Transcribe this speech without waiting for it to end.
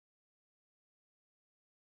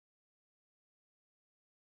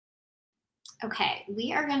Okay,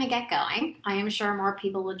 we are going to get going. I am sure more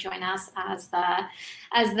people will join us as the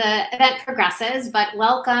event progresses, but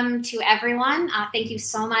welcome to everyone. Thank you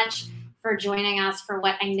so much for joining us for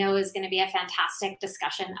what I know is going to be a fantastic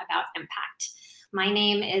discussion about impact. My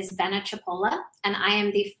name is Bene Cipolla, and I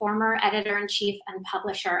am the former editor-in-chief and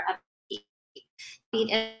publisher of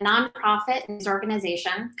Chalkbeat, a nonprofit news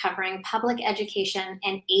organization covering public education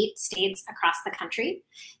in 8 states across the country.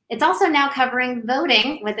 It's also now covering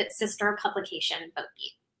voting with its sister publication,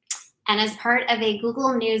 VoteBeat. And as part of a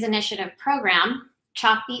Google News Initiative program,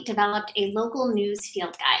 Chalkbeat developed a local news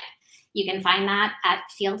field guide. You can find that at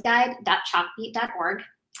fieldguide.chalkbeat.org.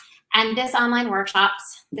 And this online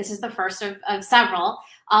workshops, this is the first of several,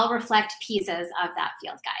 all reflect pieces of that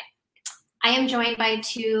field guide. I am joined by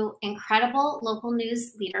 2 incredible local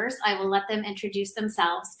news leaders. I will let them introduce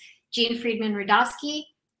themselves, Jean Friedman-Rudovsky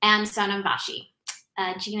and Sonam Vashi.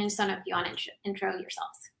 Jean and Sonam, if you want to intro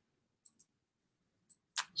yourselves.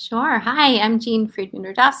 Sure. Hi, I'm Jean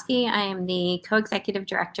Friedman-Rudovsky. I am the co-executive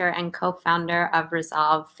director and co-founder of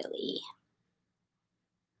ResolvePhilly.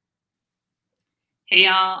 Hey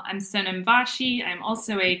y'all, I'm Sonam Vashi. I'm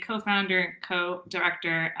also a co-founder and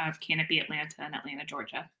co-director of Canopy Atlanta in Atlanta,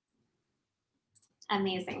 Georgia.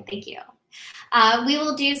 Amazing, thank you. We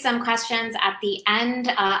will do some questions at the end,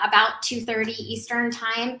 about 2:30 Eastern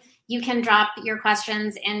time. You can drop your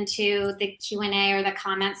questions into the Q&A or the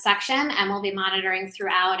comments section, and we'll be monitoring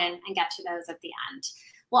throughout and get to those at the end.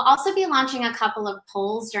 We'll also be launching a couple of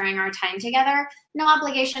polls during our time together. No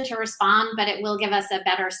obligation to respond, but it will give us a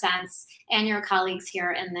better sense, and your colleagues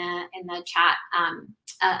here in the chat,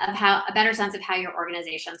 of a better sense of how your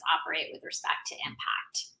organizations operate with respect to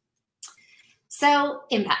impact. So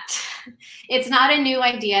impact. It's not a new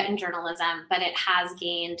idea in journalism, but it has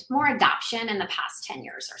gained more adoption in the past 10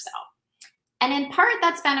 years or so. And in part,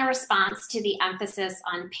 that's been a response to the emphasis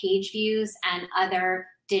on page views and other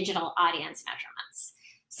digital audience measurements.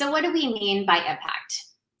 So what do we mean by impact?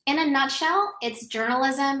 In a nutshell, it's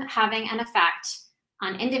journalism having an effect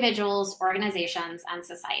on individuals, organizations, and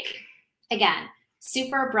society. Again,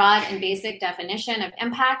 super broad and basic definition of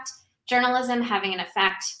impact: journalism having an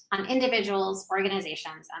effect on individuals,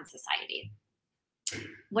 organizations, and society.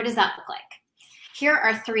 What does that look like? Here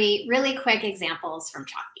are 3 really quick examples from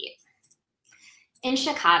Chalkbeat. In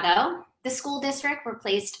Chicago, the school district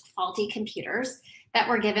replaced faulty computers that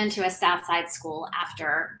were given to a Southside school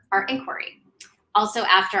after our inquiry. Also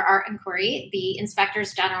after our inquiry, the Inspector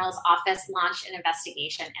General's office launched an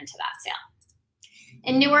investigation into that sale.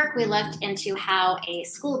 In Newark, we looked into how a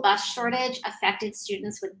school bus shortage affected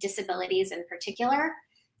students with disabilities in particular,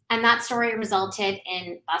 and that story resulted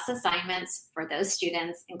in bus assignments for those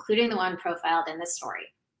students, including the one profiled in this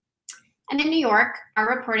story. And in New York, our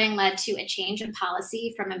reporting led to a change in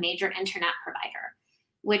policy from a major internet provider,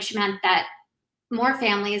 which meant that more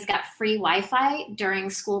families got free Wi-Fi during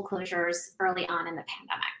school closures early on in the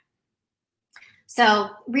pandemic. So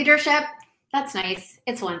readership, that's nice,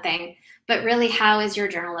 it's one thing, but really how is your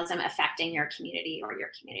journalism affecting your community or your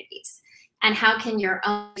communities? And how can your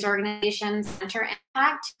own organization center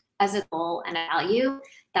impact as a goal and a value?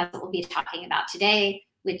 That's what we'll be talking about today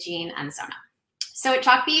with Jean and Sonam. So at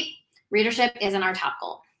Chalkbeat, readership isn't our top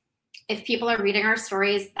goal. If people are reading our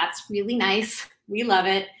stories, that's really nice, we love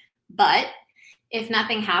it, but if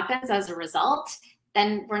nothing happens as a result,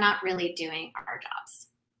 then we're not really doing our jobs.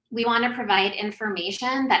 We want to provide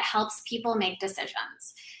information that helps people make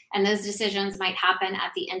decisions. And those decisions might happen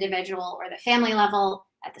at the individual or the family level,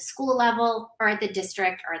 at the school level, or at the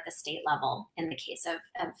district or at the state level, in the case of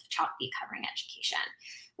Chalkbeat covering education.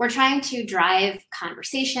 We're trying to drive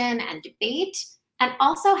conversation and debate, and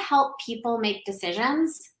also help people make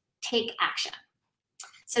decisions, take action.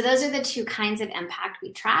 So those are the 2 kinds of impact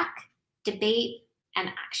we track: debate and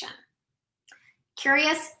action.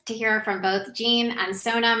 Curious to hear from both Jean and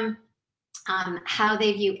Sonam how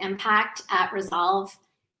they view impact at Resolve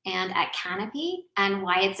and at Canopy, and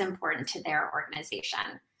why it's important to their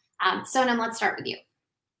organization. Sonam, let's start with you.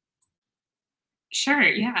 Sure,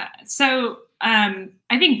 yeah. So I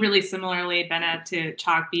think really similarly, Bene, to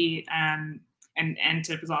Chalkbeat and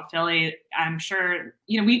to ResolvePhilly, I'm sure,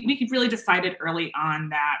 we really decided early on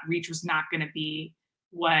that reach was not going to be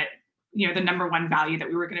what, the #1 value that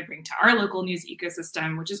we were going to bring to our local news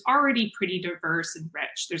ecosystem, which is already pretty diverse and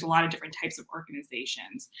rich. There's a lot of different types of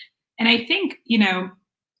organizations. And I think,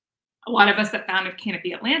 a lot of us that founded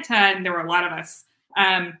Canopy Atlanta, and there were a lot of us,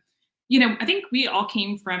 I think we all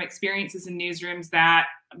came from experiences in newsrooms that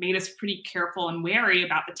made us pretty careful and wary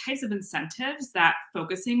about the types of incentives that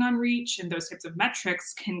focusing on reach and those types of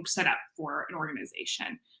metrics can set up for an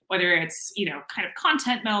organization, whether it's, kind of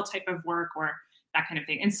content mill type of work or that kind of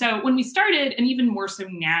thing. And so when we started, and even more so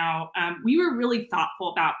now, we were really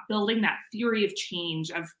thoughtful about building that theory of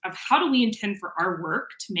change of how do we intend for our work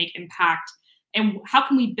to make impact, and how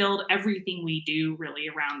can we build everything we do really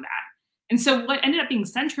around that. And so what ended up being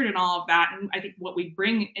centered in all of that, and I think what we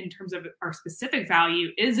bring in terms of our specific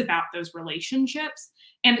value, is about those relationships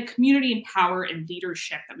and the community and power and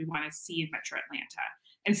leadership that we want to see in Metro Atlanta.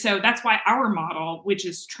 And so that's why our model, which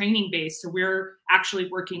is training based, so we're actually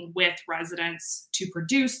working with residents to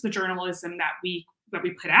produce the journalism that we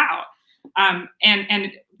put out,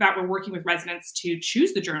 and that we're working with residents to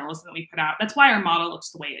choose the journalism that we put out. That's why our model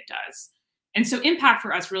looks the way it does. And so impact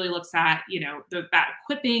for us really looks at, that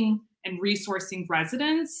equipping and resourcing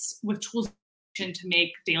residents with tools to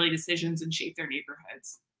make daily decisions and shape their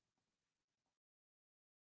neighborhoods.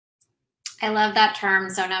 I love that term,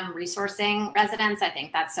 Sonam, resourcing residents. I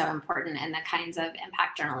think that's so important in the kinds of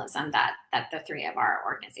impact journalism that the three of our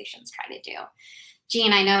organizations try to do.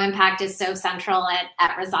 Jean, I know impact is so central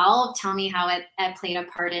at Resolve. Tell me how it played a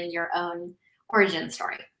part in your own origin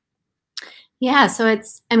story. Yeah, so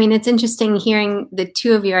it's interesting hearing the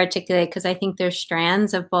two of you articulate, because I think there's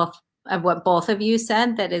strands of what both of you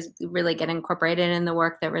said that is really get incorporated in the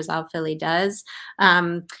work that ResolvePhilly does.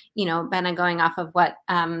 Bene, going off of what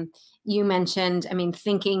you mentioned,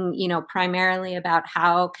 thinking, primarily about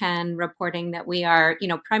how can reporting that we are,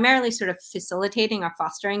 primarily sort of facilitating or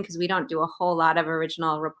fostering, because we don't do a whole lot of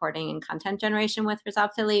original reporting and content generation with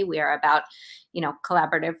ResolvePhilly. We are about,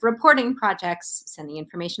 collaborative reporting projects, sending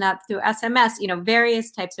information out through SMS, various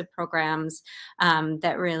types of programs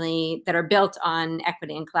that are built on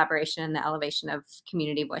equity and collaboration and the elevation of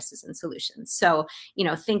community voices and solutions. So,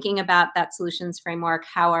 thinking about that solutions framework,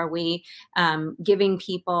 how are we giving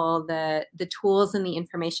people the tools and the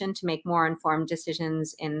information to make more informed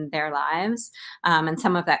decisions in their lives. And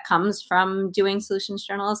some of that comes from doing solutions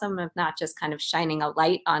journalism, of not just kind of shining a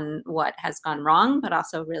light on what has gone wrong, but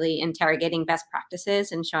also really interrogating best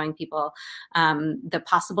practices and showing people the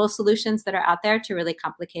possible solutions that are out there to really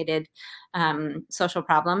complicated social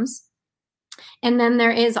problems. And then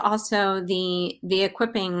there is also the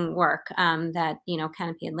equipping work that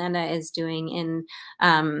Canopy Atlanta is doing in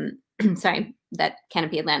that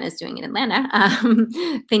Canopy Atlanta is doing in Atlanta,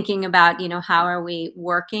 thinking about, how are we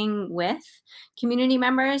working with community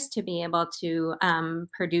members to be able to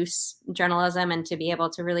produce journalism and to be able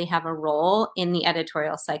to really have a role in the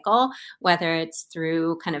editorial cycle, whether it's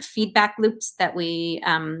through kind of feedback loops that we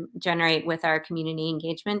generate with our community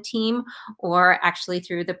engagement team, or actually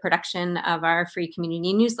through the production of our free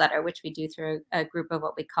community newsletter, which we do through a group of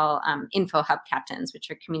what we call Info Hub captains, which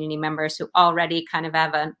are community members who already kind of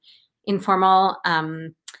have an informal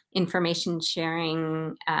information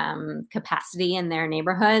sharing capacity in their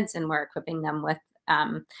neighborhoods, and we're equipping them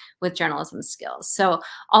with journalism skills. So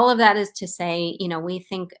all of that is to say, we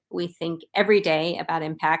think every day about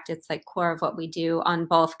impact. It's like core of what we do on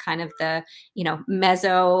both kind of the,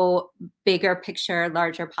 meso, bigger picture,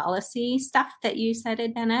 larger policy stuff that you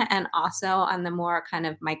cited, Bene, and also on the more kind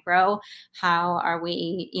of micro, how are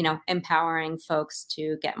we, empowering folks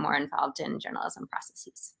to get more involved in journalism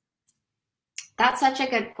processes. That's such a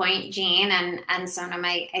good point, Jean, and Sonam,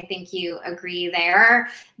 I think you agree there.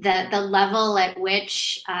 The level at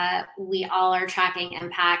which we all are tracking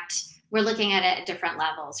impact, we're looking at it at different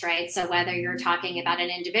levels, right? So whether you're talking about an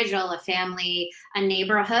individual, a family, a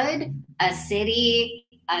neighborhood, a city,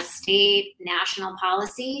 a state, national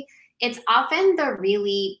policy, it's often the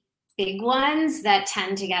really big ones that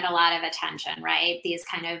tend to get a lot of attention, right? These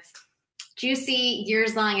kind of juicy,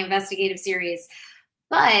 years-long investigative series.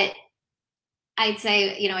 But I'd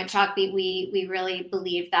say, at Chalkbeat, we really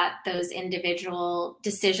believe that those individual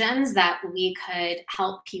decisions that we could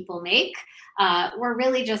help people make were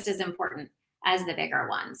really just as important as the bigger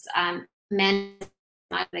ones. Men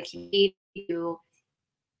in the community to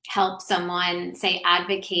help someone, say,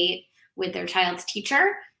 advocate with their child's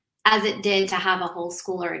teacher, as it did to have a whole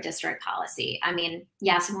school or a district policy.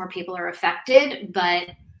 Yes, more people are affected, but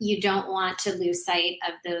you don't want to lose sight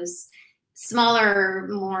of those smaller,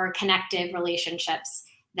 more connected relationships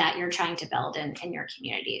that you're trying to build in your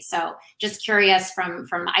community. So just curious from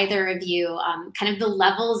either of you, kind of the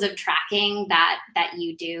levels of tracking that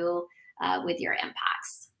you do with your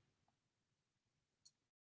impacts.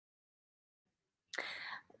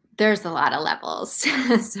 There's a lot of levels,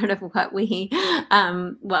 sort of what we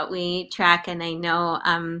track. And I know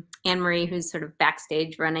Anne-Marie, who's sort of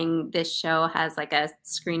backstage running this show, has like a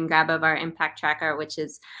screen grab of our impact tracker, which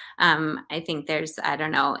is, I think there's, I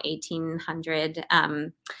don't know, 1,800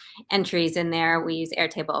 entries in there. We use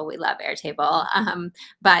Airtable. We love Airtable.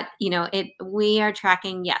 But, you know, we are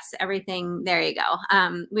tracking, yes, everything. There you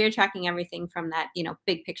go. We are tracking everything from that, you know,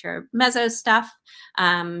 big picture meso stuff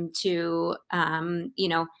to, you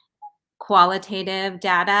know, qualitative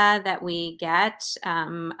data that we get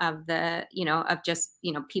of the, you know, of just,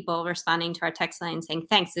 you know, people responding to our text line saying,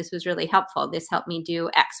 thanks, this was really helpful. This helped me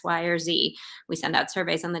do X, Y, or Z. We send out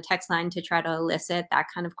surveys on the text line to try to elicit that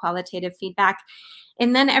kind of qualitative feedback.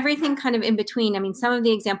 And then everything kind of in between. I mean, some of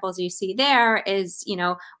the examples you see there is, you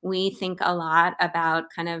know, we think a lot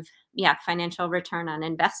about kind of, yeah, financial return on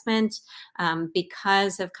investment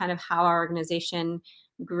because of kind of how our organization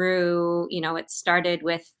grew. You know, it started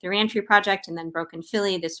with the Reentry Project and then Broken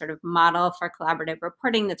Philly, this sort of model for collaborative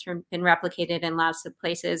reporting that's been replicated in lots of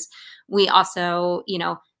places. We also, you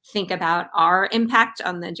know, think about our impact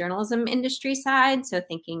on the journalism industry side. So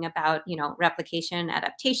thinking about, you know, replication,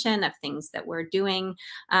 adaptation of things that we're doing.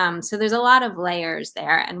 So there's a lot of layers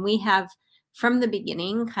there. And we have, from the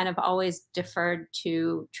beginning, kind of always deferred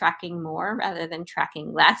to tracking more rather than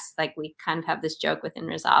tracking less. Like we kind of have this joke within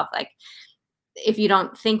Resolve, like, if you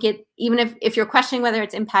don't think it, even if you're questioning whether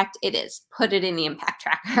it's impact, it is, put it in the impact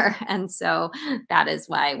tracker. And so that is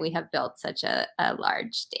why we have built such a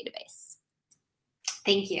large database.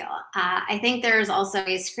 Thank you. I think there's also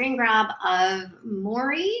a screen grab of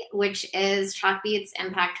MORI, which is Chalkbeat's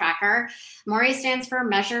impact tracker. MORI stands for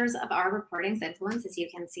Measures of Our Reporting's Influence, as you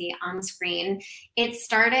can see on screen. It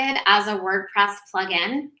started as a WordPress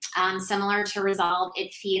plugin, similar to Resolve.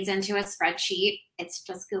 It feeds into a spreadsheet. It's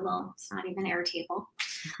just Google. It's not even Airtable.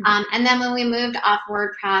 And then when we moved off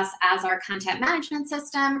WordPress as our content management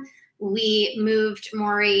system, we moved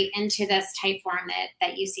MORI into this type form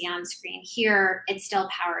that you see on screen here. It still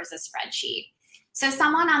powers a spreadsheet. So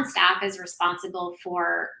someone on staff is responsible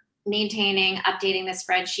for maintaining, updating the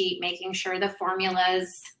spreadsheet, making sure the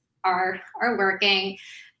formulas are working.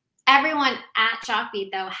 Everyone at Chalkbeat,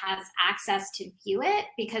 though, has access to view it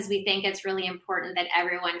because we think it's really important that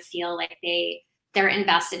everyone feel like they're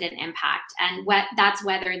invested in impact. And that's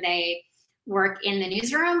whether they work in the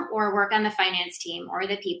newsroom or work on the finance team or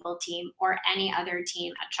the people team or any other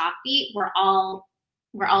team at Chalkbeat. We're all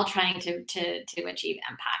trying to achieve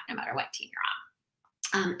impact no matter what team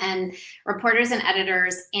you're on. And reporters and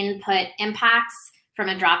editors input impacts from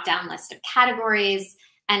a drop-down list of categories.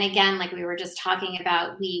 And again, like we were just talking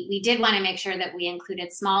about, we did want to make sure that we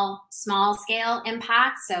included small scale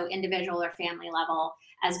impacts, so individual or family level,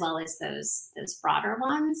 as well as those broader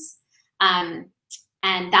ones.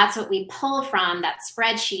 And that's what we pull from that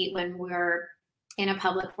spreadsheet when we're in a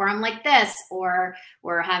public forum like this, or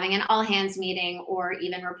we're having an all hands meeting, or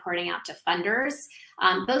even reporting out to funders.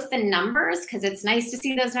 Both the numbers, because it's nice to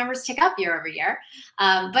see those numbers tick up year over year,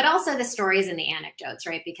 but also the stories and the anecdotes,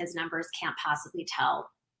 right? Because numbers can't possibly tell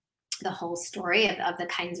the whole story of the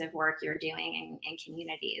kinds of work you're doing in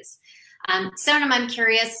communities. Sonam, I'm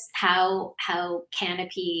curious how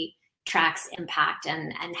Canopy tracks impact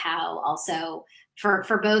and how also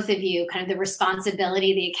for both of you, kind of the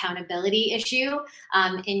responsibility, the accountability issue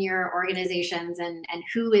in your organizations, and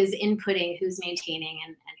who is inputting, who's maintaining,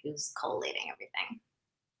 and who's collating everything.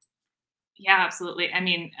 Yeah, absolutely. I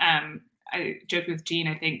mean, I joked with Jean,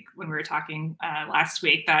 I think, when we were talking last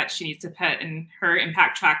week, that she needs to put in her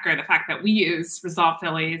impact tracker the fact that we use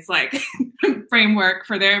ResolvePhilly's like framework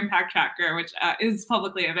for their impact tracker, which is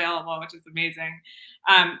publicly available, which is amazing.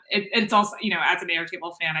 It's also, you know, as an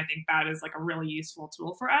Airtable fan, I think that is like a really useful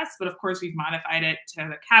tool for us. But of course, we've modified it to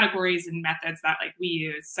the categories and methods that like we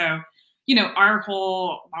use. So, you know, our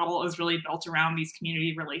whole model is really built around these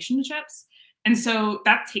community relationships. And so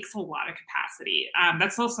that takes a lot of capacity.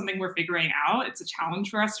 That's still something we're figuring out. It's a challenge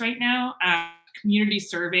for us right now. Community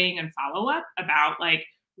surveying and follow-up about like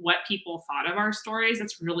what people thought of our stories.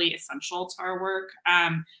 It's really essential to our work.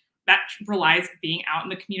 That relies being out in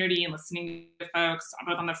the community and listening to folks,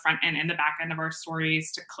 both on the front end and the back end of our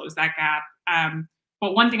stories, to close that gap.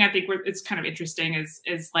 But one thing I think it's kind of interesting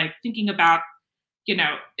is like thinking about, you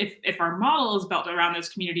know, if our model is built around those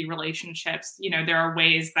community relationships, you know, there are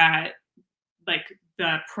ways that like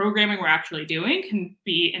the programming we're actually doing can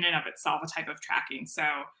be in and of itself a type of tracking. So,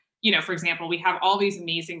 you know, for example, we have all these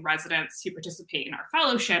amazing residents who participate in our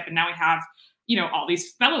fellowship, and now we have, you know, all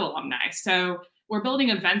these fellow alumni. So we're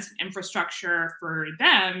building events and infrastructure for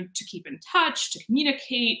them to keep in touch, to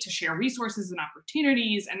communicate, to share resources and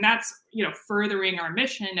opportunities. And that's, you know, furthering our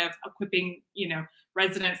mission of equipping, you know,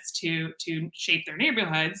 residents to shape their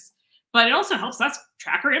neighborhoods. But it also helps us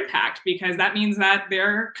track our impact, because that means that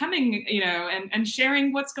they're coming, and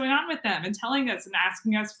sharing what's going on with them and telling us and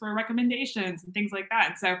asking us for recommendations and things like that.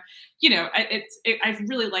 And so, I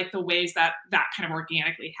really like the ways that kind of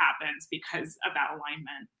organically happens because of that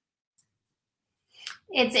alignment.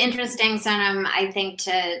 It's interesting, Sonam, I think,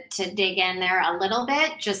 to dig in there a little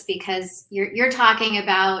bit, just because you're talking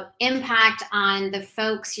about impact on the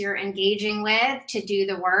folks you're engaging with to do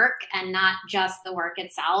the work and not just the work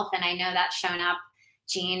itself. And I know that's shown up,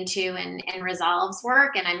 Jean, too, in Resolve's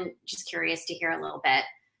work. And I'm just curious to hear a little bit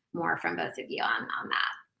more from both of you on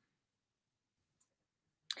that.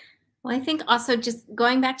 Well, I think also just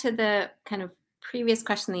going back to the kind of previous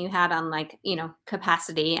question that you had on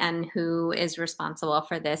capacity and who is responsible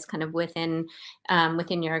for this kind of within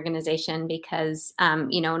your organization, because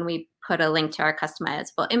when we put a link to our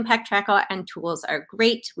customizable impact tracker, and tools are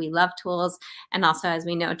great. We love tools. And also, as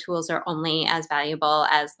we know, tools are only as valuable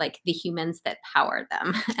as the humans that power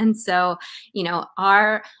them. And so,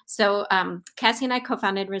 Cassie and I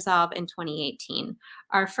co-founded Resolve in 2018.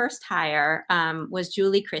 Our first hire was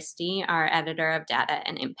Julie Christie, our editor of data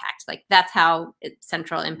and impact. That's how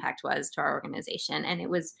central impact was to our organization. And it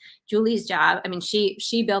was Julie's job. I mean,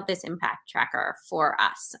 she built this impact tracker for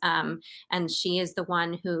us. And she is the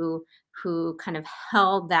one who kind of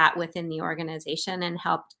held that within the organization and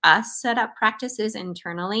helped us set up practices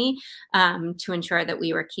internally to ensure that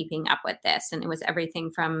we were keeping up with this. And it was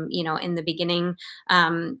everything from, in the beginning,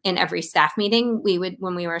 in every staff meeting, we would,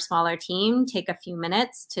 when we were a smaller team, take a few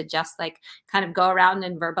minutes to just kind of go around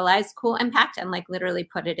and verbalize cool impact and literally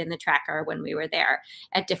put it in the tracker when we were there.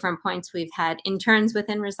 At different points, we've had interns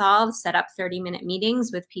within Resolve set up 30-minute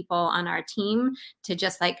meetings with people on our team to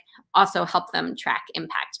just also help them track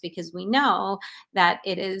impact, because we know that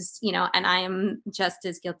it is, and I am just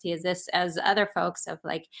as guilty as this as other folks of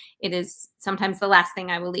it is sometimes the last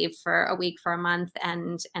thing I will leave for a week, for a month,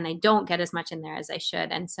 and I don't get as much in there as I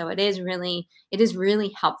should. And so it is really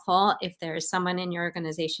helpful if there is someone in your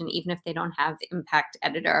organization, even if they don't have impact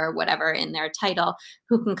editor or whatever in their title,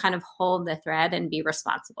 who can kind of hold the thread and be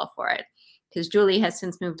responsible for it. Because Julie has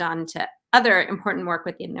since moved on to other important work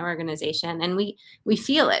within the organization, and we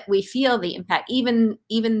feel it. We feel the impact, even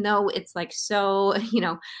though it's so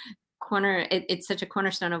it's such a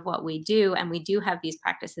cornerstone of what we do, and we do have these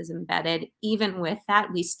practices embedded. Even with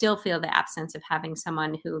that, we still feel the absence of having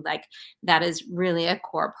someone who that is really a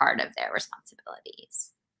core part of their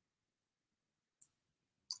responsibilities.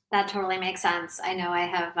 That totally makes sense. I know I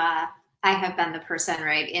have been the person,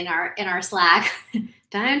 right, in our Slack.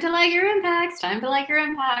 Time to like your impacts. Time to like your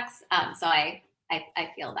impacts. So I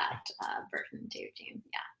feel that burden too, Jean.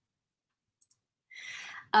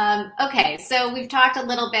 Yeah. Okay, so we've talked a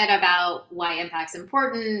little bit about why impact's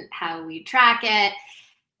important, how we track it.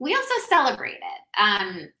 We also celebrate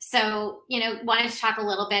it. So, wanted to talk a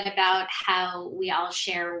little bit about how we all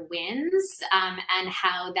share wins and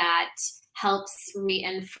how that helps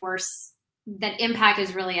reinforce that impact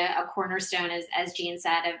is really a cornerstone, as Jean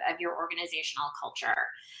said, of your organizational culture.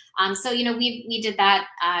 So, we did that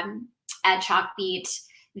at Chalkbeat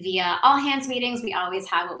via all hands meetings. We always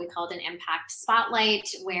have what we called an impact spotlight,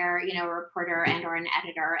 where, a reporter and or an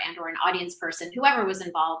editor and or an audience person, whoever was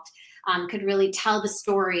involved, could really tell the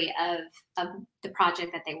story of the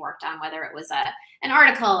project that they worked on, whether it was an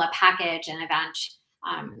article, a package, an event,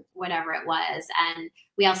 whatever it was. And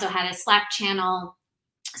we also had a Slack channel.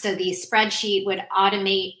 So the spreadsheet would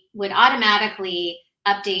automatically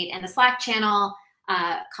update in the Slack channel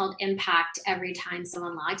called Impact every time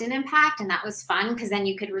someone logged in Impact. And that was fun, because then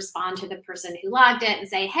you could respond to the person who logged it and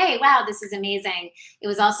say, hey, wow, this is amazing. It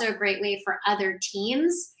was also a great way for other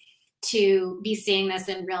teams to be seeing this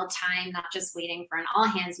in real time, not just waiting for an all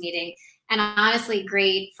hands meeting. And honestly,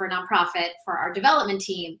 great for nonprofit, for our development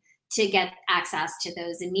team, to get access to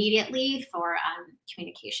those immediately for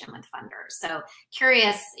communication with funders. So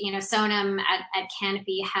curious, Sonam at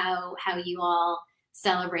Canopy, how you all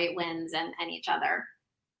celebrate wins and each other.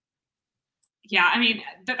 Yeah, I mean,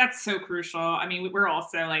 that's so crucial. I mean, we're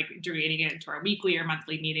also integrating it into our weekly or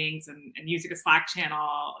monthly meetings and using a Slack channel,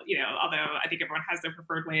 although I think everyone has their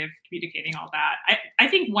preferred way of communicating all that. I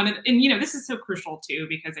think this is so crucial too,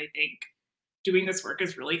 because I think doing this work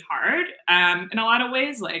is really hard in a lot of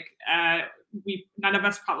ways. None of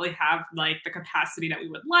us probably have the capacity that we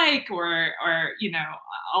would like, or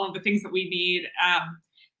all of the things that we need.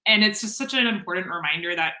 And it's just such an important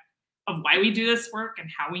reminder of why we do this work and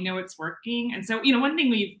how we know it's working. And so, one thing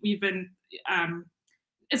we've been,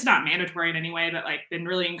 it's not mandatory in any way, but been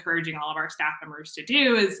really encouraging all of our staff members to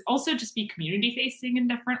do is also just be community facing in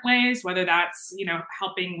different ways, whether that's,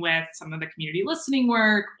 helping with some of the community listening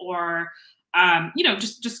work, or you know,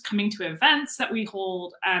 just coming to events that we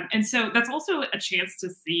hold. And so that's also a chance to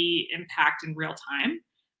see impact in real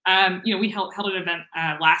time. You know, we held an event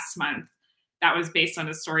last month that was based on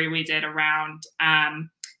a story we did around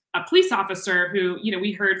a police officer who, you know,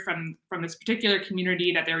 we heard from this particular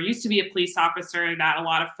community that there used to be a police officer that a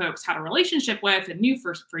lot of folks had a relationship with and knew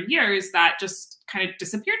for years that just kind of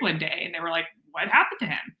disappeared one day. And they were like, what happened to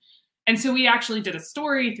him? And so we actually did a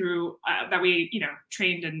story through that we, you know,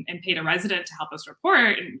 trained and paid a resident to help us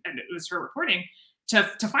report, and it was her reporting to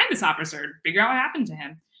find this officer, figure out what happened to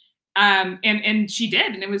him. And she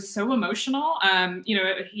did, and it was so emotional. You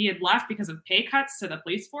know, he had left because of pay cuts to the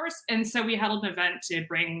police force, and so we held an event to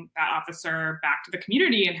bring that officer back to the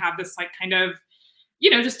community and have this like kind of, you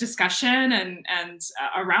know, just discussion and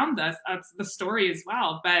around the story as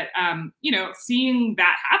well. But you know, seeing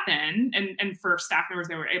that happen, and for staff members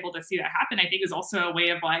that were able to see that happen, I think is also a way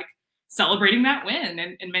of like celebrating that win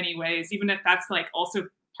in many ways, even if that's like also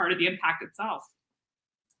part of the impact itself.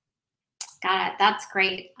 Got it. That's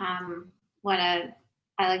great. I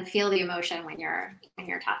like feel the emotion when you're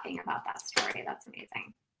talking about that story. That's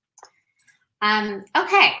amazing.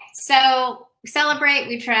 Okay, so we celebrate,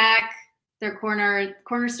 we track. They're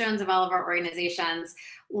cornerstones of all of our organizations.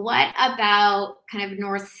 What about kind of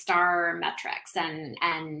North Star metrics?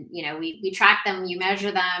 And you know, we track them, you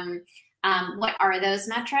measure them. What are those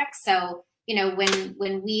metrics? So, you know,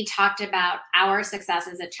 when we talked about our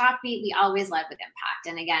successes at Chalkbeat, we always led with impact.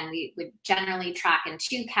 And again, we would generally track in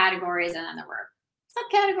 2 categories, and then there were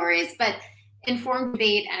subcategories, but informed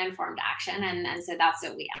debate and informed action. And so that's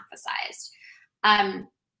what we emphasized.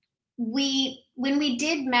 When we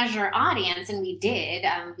did measure audience, and we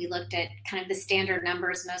looked at kind of the standard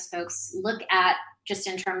numbers most folks look at just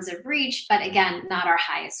in terms of reach, but again, not our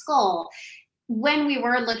highest goal. When we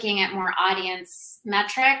were looking at more audience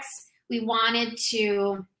metrics, we wanted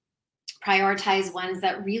to prioritize ones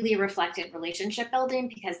that really reflected relationship building,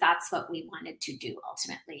 because that's what we wanted to do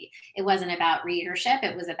ultimately. It wasn't about readership,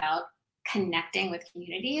 it was about connecting with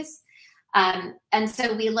communities. And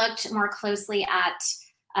so we looked more closely at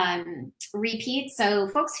repeat. So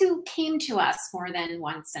folks who came to us more than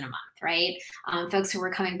once in a month, right? Folks who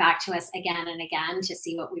were coming back to us again and again to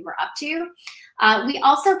see what we were up to. We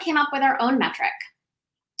also came up with our own metric,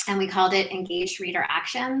 and we called it Engaged Reader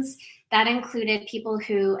Actions. That included people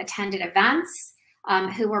who attended events,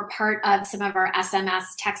 who were part of some of our SMS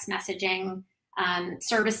text messaging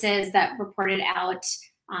services that reported out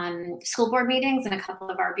school board meetings in a couple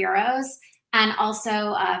of our bureaus, and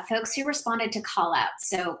also folks who responded to call outs.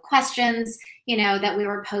 So questions, you know, that we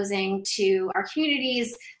were posing to our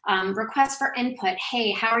communities, requests for input.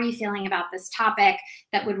 Hey, how are you feeling about this topic?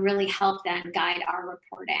 That would really help then guide our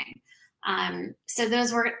reporting. So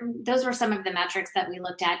those were some of the metrics that we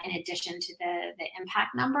looked at in addition to the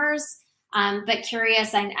impact numbers. But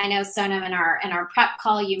curious, I know Sonam in our prep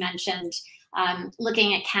call, you mentioned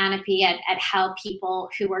looking at Canopy at how people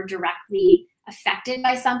who are directly affected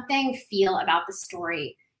by something feel about the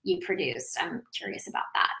story you produced. I'm curious about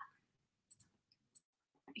that.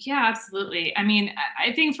 Yeah, absolutely. I mean,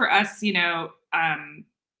 I think for us, you know,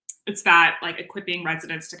 it's that like equipping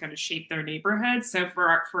residents to kind of shape their neighborhoods. So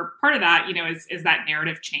for part of that, you know, is that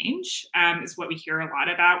narrative change is what we hear a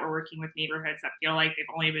lot about. We're working with neighborhoods that feel like they've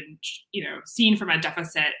only been, you know, seen from a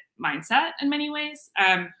deficit mindset in many ways.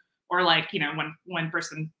 Or like, you know, one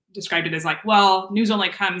person described it as like, well, news only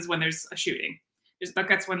comes when there's a shooting.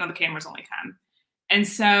 That's when the cameras only come. And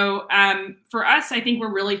so for us, I think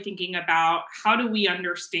we're really thinking about how do we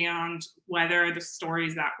understand whether the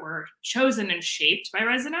stories that were chosen and shaped by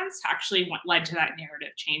residents actually led to that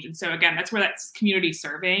narrative change. And so again, that's where that community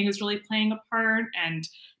surveying is really playing a part, and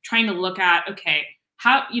trying to look at, okay,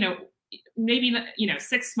 how, you know, maybe, you know,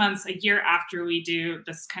 6 months, a year after we do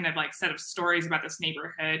this kind of like set of stories about this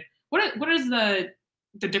neighborhood, what is the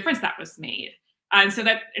difference that was made? And so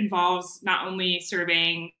that involves not only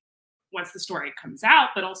surveying once the story comes out,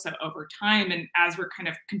 but also over time and as we're kind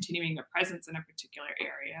of continuing a presence in a particular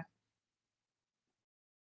area.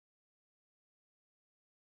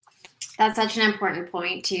 That's such an important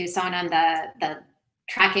point too, Sonam, the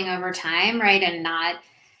tracking over time, right? And not,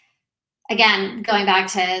 again, going back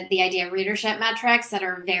to the idea of readership metrics that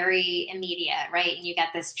are very immediate, right? And you get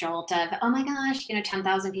this jolt of, oh my gosh, you know,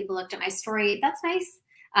 10,000 people looked at my story. That's nice.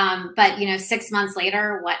 But, you know, 6 months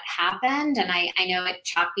later, what happened? And I know at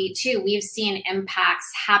Chalkbeat too, we've seen impacts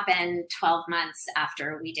happen 12 months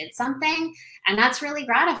after we did something. And that's really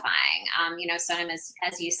gratifying. You know, Sonam,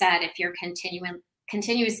 as you said, if you're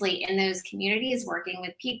continuously in those communities working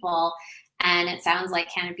with people, and it sounds like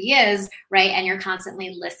Canopy is, right? And you're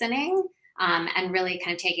constantly listening and really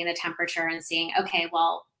kind of taking the temperature and seeing, okay,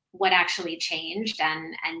 well, what actually changed,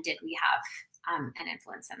 and did we have an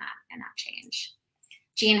influence in that change?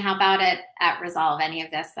 Jean, how about it at Resolve? Any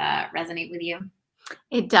of this resonate with you?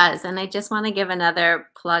 It does. And I just want to give another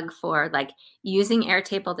plug for like using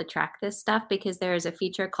Airtable to track this stuff, because there is a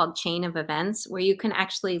feature called Chain of Events where you can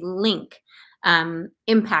actually link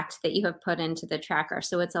impact that you have put into the tracker.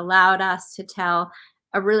 So it's allowed us to tell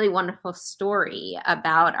a really wonderful story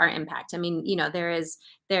about our impact. I mean, there's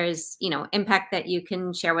impact that you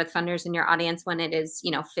can share with funders in your audience when it is,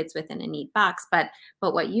 fits within a neat box. But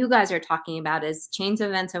what you guys are talking about is chains of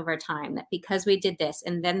events over time, that because we did this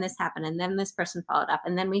and then this happened and then this person followed up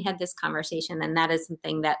and then we had this conversation, and that is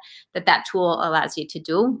something that tool allows you to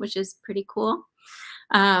do, which is pretty cool.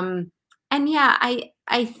 And yeah,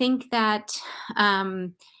 I think that,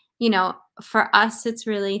 for us, it's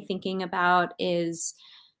really thinking about is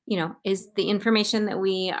the information that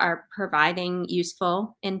we are providing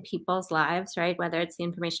useful in people's lives, right? Whether it's the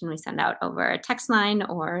information we send out over a text line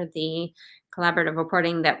or the collaborative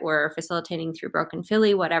reporting that we're facilitating through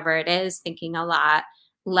ResolvePhilly, whatever it is, thinking a lot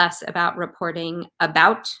less about reporting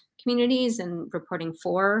about communities and reporting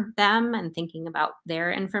for them and thinking about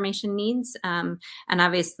their information needs. And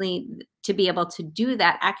obviously, to be able to do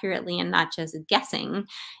that accurately and not just guessing,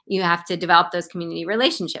 you have to develop those community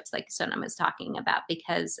relationships like Sonam was talking about,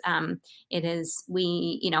 because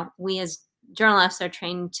we as journalists are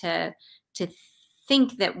trained to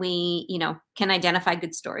think that we, can identify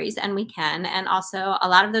good stories, and we can. And also a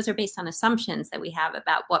lot of those are based on assumptions that we have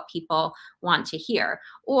about what people want to hear,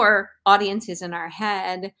 or audiences in our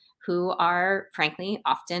head who are frankly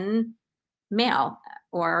often male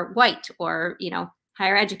or white or,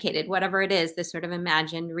 higher educated, whatever it is, this sort of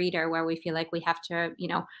imagined reader where we feel like we have to,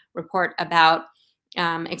 report about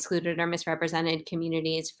excluded or misrepresented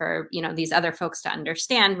communities for these other folks to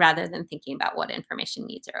understand, rather than thinking about what information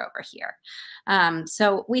needs are over here.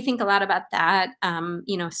 So we think a lot about that.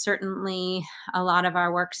 Certainly a lot of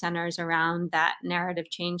our work centers around that narrative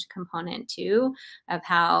change component too, of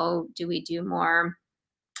how do we do more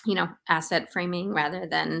asset framing rather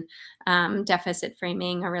than deficit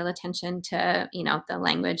framing, or real attention to, the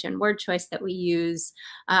language and word choice that we use.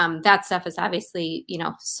 That stuff is obviously,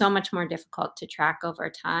 so much more difficult to track over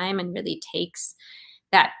time, and really takes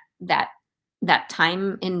that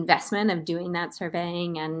time investment of doing that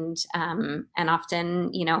surveying. And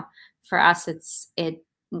often, for us,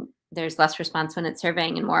 there's less response when it's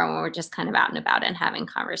surveying and more when we're just kind of out and about and having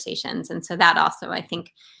conversations. And so that also, I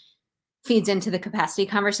think, feeds into the capacity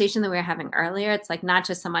conversation that we were having earlier. It's like not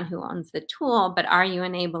just someone who owns the tool, but are you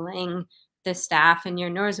enabling the staff in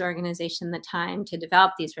your NORS organization the time to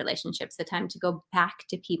develop these relationships, the time to go back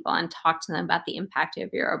to people and talk to them about the impact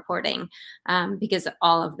of your reporting? Because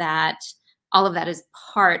all of that is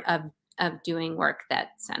part of doing work that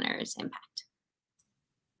centers impact.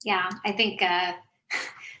 Yeah, I think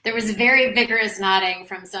there was very vigorous nodding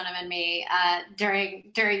from Sonam and me during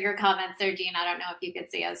your comments there, Jean. I don't know if you could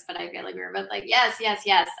see us, but I feel like we were both like, yes, yes,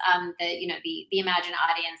 yes. The imagined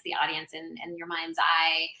audience, the audience in your mind's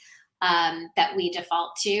eye that we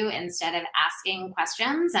default to instead of asking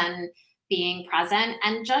questions and being present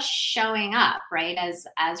and just showing up, right?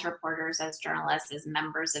 As reporters, as journalists, as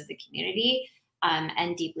members of the community.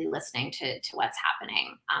 And deeply listening to what's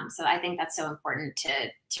happening. So I think that's so important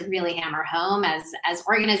to really hammer home as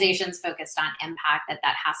organizations focused on impact,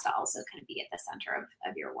 that has to also kind of be at the center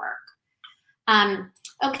of your work.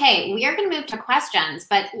 Okay, we are going to move to questions,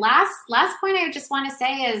 but last point I just want to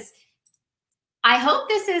say is, I hope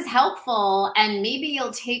this is helpful and maybe you'll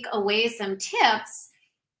take away some tips,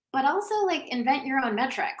 but also like invent your own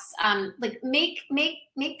metrics. Like make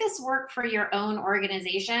this work for your own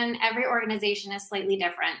organization. Every organization is slightly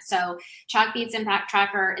different. So Chalkbeat's impact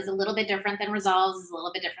tracker is a little bit different than Resolve's, is a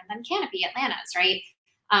little bit different than Canopy Atlanta's, right?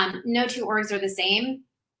 No two orgs are the same.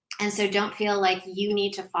 And so don't feel like you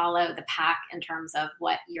need to follow the pack in terms of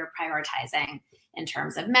what you're prioritizing, in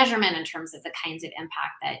terms of measurement, in terms of the kinds of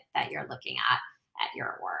impact that you're looking at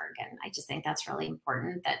your org. And I just think that's really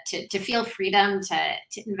important, that to feel freedom to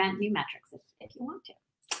invent new metrics if you want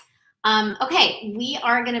to. Okay, we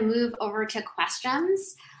are going to move over to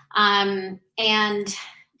questions. And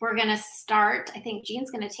we're going to start, I think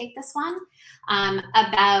Jean's going to take this one,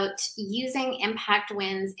 about using impact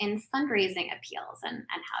wins in fundraising appeals and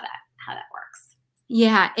how that works.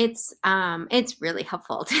 Yeah, it's really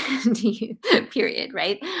helpful to use, period,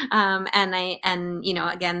 right? And you know,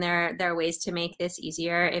 again, there are ways to make this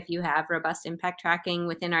easier if you have robust impact tracking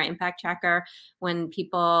within our impact tracker. When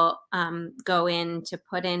people go in to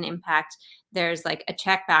put in impact, there's like a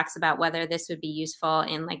checkbox about whether this would be useful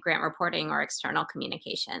in like grant reporting or external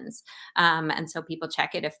communications. And so people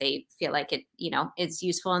check it if they feel like it, you know, is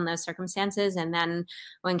useful in those circumstances. And then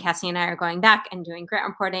when Cassie and I are going back and doing grant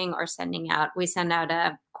reporting or we send out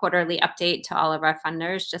a quarterly update to all of our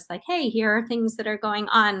funders, just like, hey, here are things that are going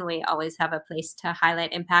on. We always have a place to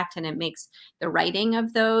highlight impact, and it makes the writing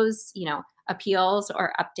of those, you know, appeals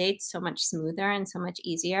or updates so much smoother and so much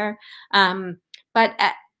easier. But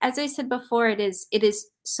as I said before, it is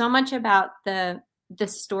so much about the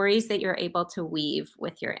stories that you're able to weave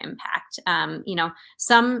with your impact. You know,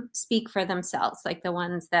 some speak for themselves, like the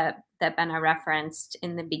ones that Bene referenced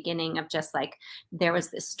in the beginning of just like, there was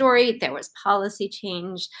this story, there was policy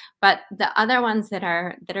change, but the other ones that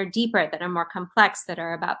are deeper, that are more complex, that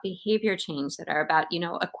are about behavior change, that are about, you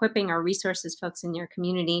know, equipping or resources folks in your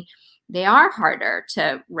community, they are harder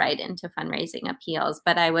to write into fundraising appeals.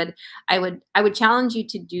 But I would challenge you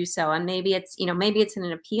to do so. And maybe it's, you know, maybe it's in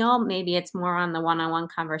an appeal, maybe it's more on the one-on-one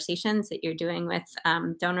conversations that you're doing with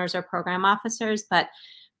donors or program officers, but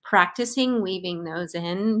practicing weaving those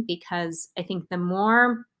in, because I think the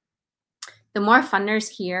more funders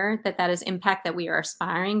hear that is impact that we are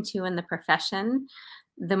aspiring to in the profession,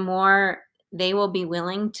 the more they will be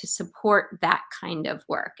willing to support that kind of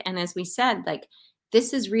work. And as we said, like,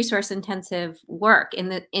 this is resource intensive work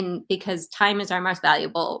because time is our most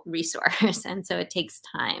valuable resource. And so it takes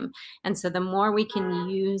time. And so the more we can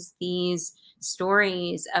use these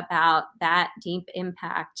stories about that deep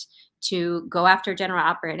impact to go after general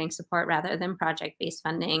operating support rather than project-based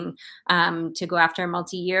funding, to go after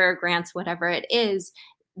multi-year grants, whatever it is,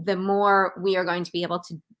 the more we are going to be able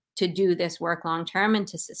to do this work long-term and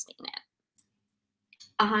to sustain it.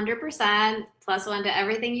 100% +1 to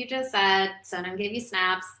everything you just said. Sonam gave you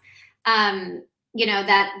snaps. You know,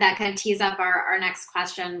 that kind of tees up our next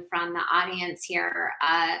question from the audience here.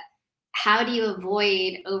 How do you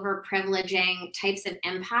avoid overprivileging types of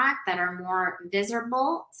impact that are more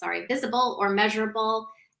visible or measurable,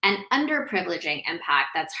 and underprivileging impact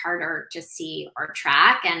that's harder to see or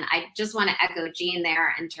track? And I just want to echo Jean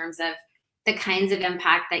there in terms of the kinds of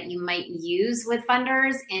impact that you might use with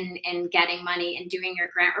funders in getting money and doing your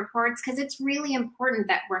grant reports, because it's really important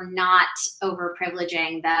that we're not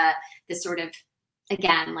overprivileging the sort of,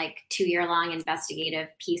 again, like 2-year-long investigative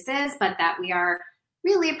pieces, but that we are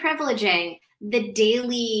really privileging the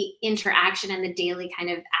daily interaction and the daily kind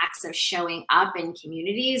of acts of showing up in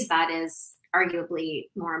communities. That is arguably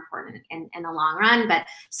more important in the long run. But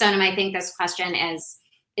Sonam, I think this question is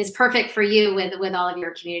perfect for you with all of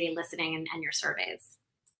your community listening and your surveys.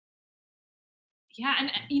 Yeah, and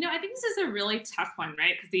you know, I think this is a really tough one,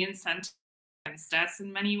 right? Because the incentive against us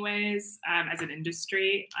in many ways as an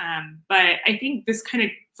industry. But I think this kind of,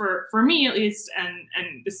 for me at least,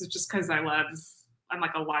 and this is just because I'm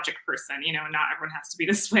like a logic person, you know, not everyone has to be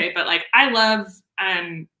this way, but like I love,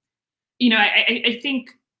 you know, I think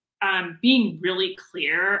being really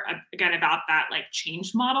clear again about that like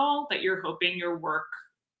change model that you're hoping your work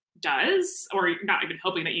does, or not even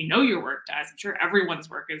hoping that you know your work does. I'm sure everyone's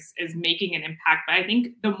work is making an impact, but I think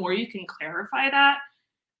the more you can clarify that,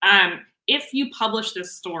 if you publish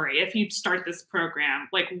this story, if you start this program,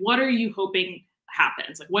 like what are you hoping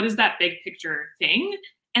happens? Like what is that big picture thing?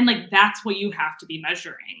 And like that's what you have to be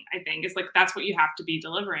measuring, I think, is like that's what you have to be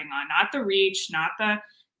delivering on, not the reach, not the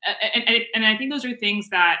and I think those are things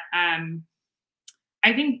that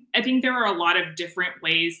I think there are a lot of different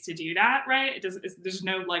ways to do that, right? There's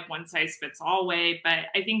no like one size fits all way, but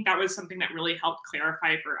I think that was something that really helped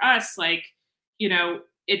clarify for us. Like, you know,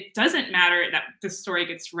 it doesn't matter that the story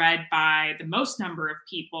gets read by the most number of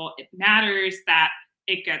people. It matters that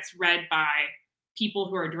it gets read by people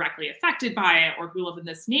who are directly affected by it or who live in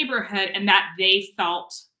this neighborhood, and that they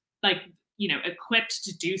felt like, you know, equipped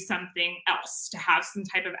to do something else, to have some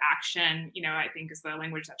type of action, you know, I think is the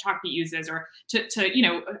language that Chalkbeat uses, or to you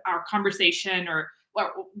know, our conversation or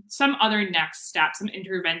some other next step, some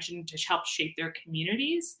intervention to help shape their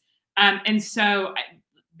communities. And so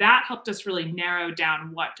that helped us really narrow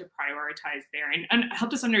down what to prioritize there, and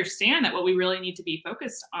helped us understand that what we really need to be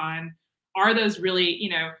focused on are those really, you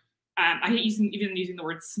know, I hate even using the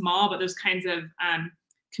word small, but those kinds of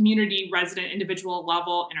community, resident, individual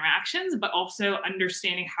level interactions, but also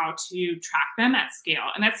understanding how to track them at scale.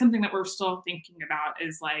 And that's something that we're still thinking about,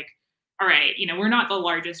 is like, all right, you know, we're not the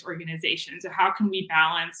largest organization. So how can we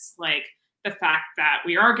balance like the fact that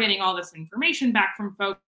we are getting all this information back from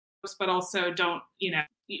folks but also don't,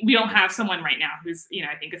 we don't have someone right now who's,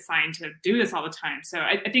 I think assigned to do this all the time. So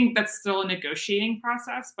I think that's still a negotiating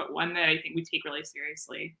process, but one that I think we take really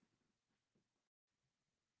seriously.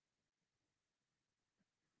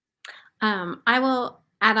 I will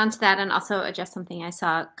add on to that and also address something I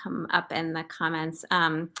saw come up in the comments.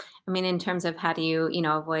 I mean, in terms of how do you,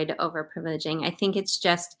 avoid overprivileging, I think it's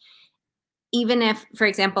just, even if, for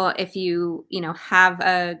example, if you, have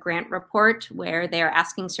a grant report where they're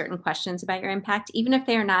asking certain questions about your impact, even if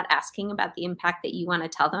they are not asking about the impact that you want to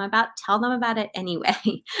tell them about it anyway.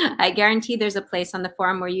 I guarantee there's a place on the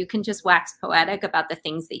forum where you can just wax poetic about the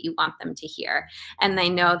things that you want them to hear. And I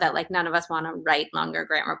know that like none of us want to write longer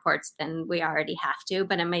grant reports than we already have to,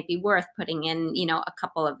 but it might be worth putting in, a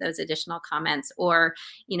couple of those additional comments, or,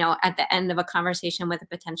 at the end of a conversation with a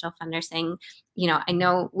potential funder saying, I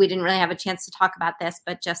know we didn't really have a chance to talk about this,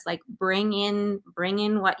 but just like bring in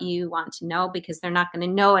what you want to know, because they're not going to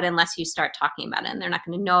know it unless you start talking about it, and they're not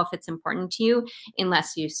going to know if it's important to you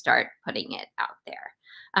unless you start putting it out there.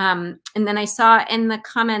 And then I saw in the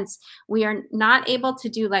comments, we are not able to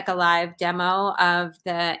do like a live demo of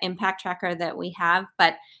the impact tracker that we have,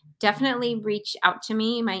 but definitely reach out to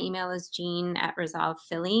me. My email is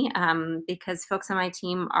jean@ResolvePhilly, because folks on my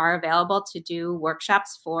team are available to do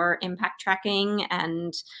workshops for impact tracking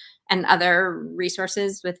and other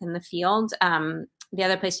resources within the field. The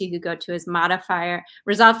other place you could go to is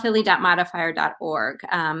ResolvePhilly.modifier.org.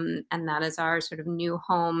 And that is our sort of new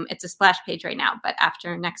home. It's a splash page right now, but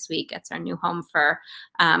after next week, it's our new home for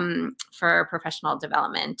professional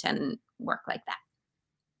development and work like that.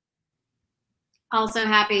 Also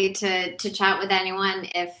happy to chat with anyone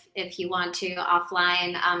if you want to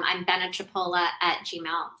offline. I'm Bene Cipolla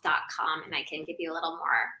 @gmail.com, and I can give you a little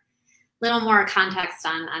more context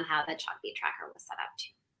on how the Chalkbeat tracker was set up too.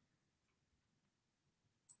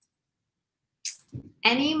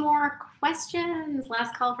 Any more questions?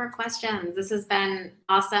 Last call for questions. This has been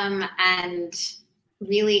awesome and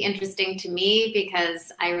really interesting to me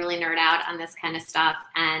because I really nerd out on this kind of stuff,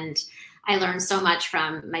 and I learned so much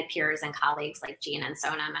from my peers and colleagues like Jean and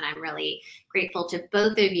Sonam, and I'm really grateful to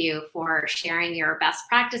both of you for sharing your best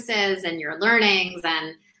practices and your learnings,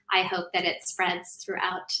 and I hope that it spreads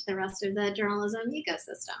throughout the rest of the journalism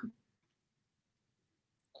ecosystem.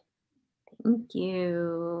 Thank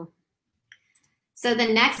you. So the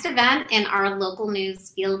next event in our local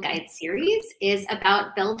news field guide series is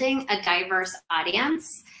about building a diverse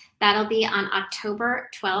audience. That'll be on October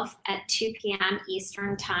 12th at 2 p.m.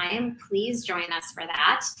 Eastern Time. Please join us for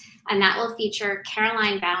that. And that will feature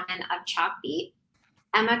Caroline Bauman of Chalkbeat,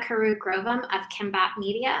 Emma Carew Grovum of Kimbat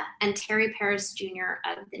Media, and Terry Paris Jr.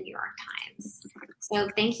 of the New York Times. So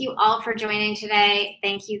thank you all for joining today.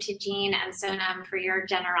 Thank you to Jean and Sonam for your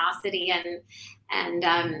generosity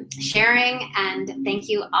and sharing. And thank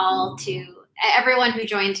you all to everyone who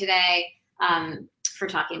joined today for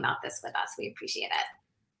talking about this with us. We appreciate it.